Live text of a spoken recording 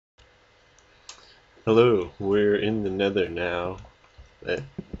Hello, we're in the Nether now. I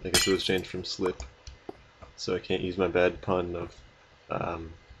guess it was changed from slip, so I can't use my bad pun of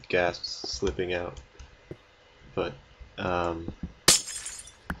gas slipping out. But I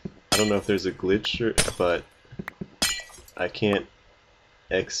don't know if there's a glitch, but I can't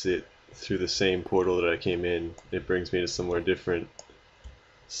exit through the same portal that I came in. It brings me to somewhere different,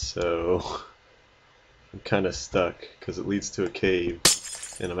 so I'm kind of stuck because it leads to a cave,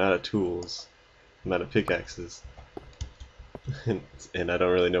 and I'm out of tools. I'm out of pickaxes. and I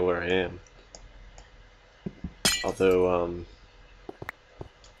don't really know where I am. Although,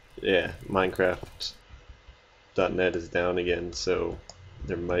 yeah, Minecraft.net is down again, so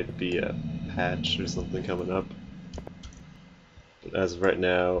there might be a patch or something coming up. But as of right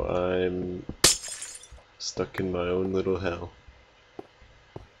now, I'm stuck in my own little hell.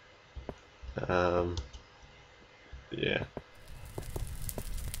 Yeah.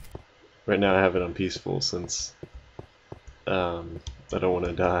 Right now I have it on peaceful since I don't want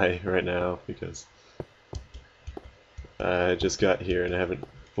to die right now because I just got here and I haven't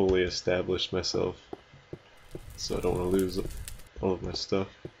fully established myself, so I don't want to lose all of my stuff.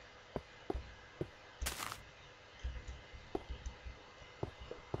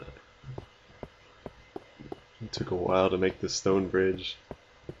 It took a while to make the stone bridge.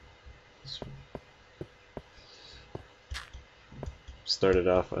 Started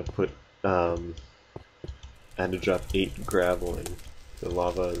off, I had to drop 8 gravel in. The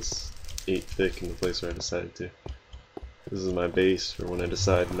lava is 8 thick in the place where I decided to. This is my base for when I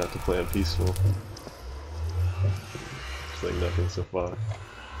decide not to play on peaceful. It's like nothing so far.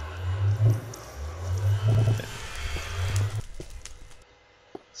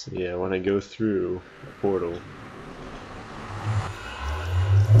 So yeah, when I go through a portal,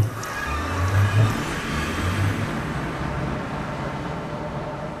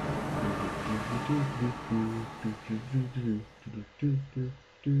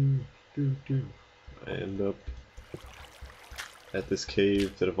 I end up at this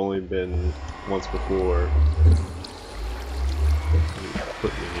cave that I've only been once before.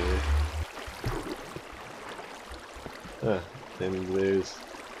 Put me here. Ah, and there's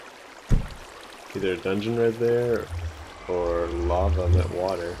either a dungeon right there or lava met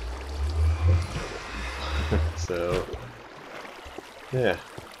water. So, yeah.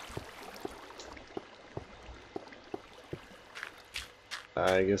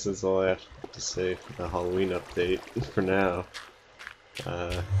 I guess that's all I have to say for the Halloween update for now.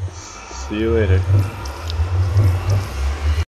 See you later.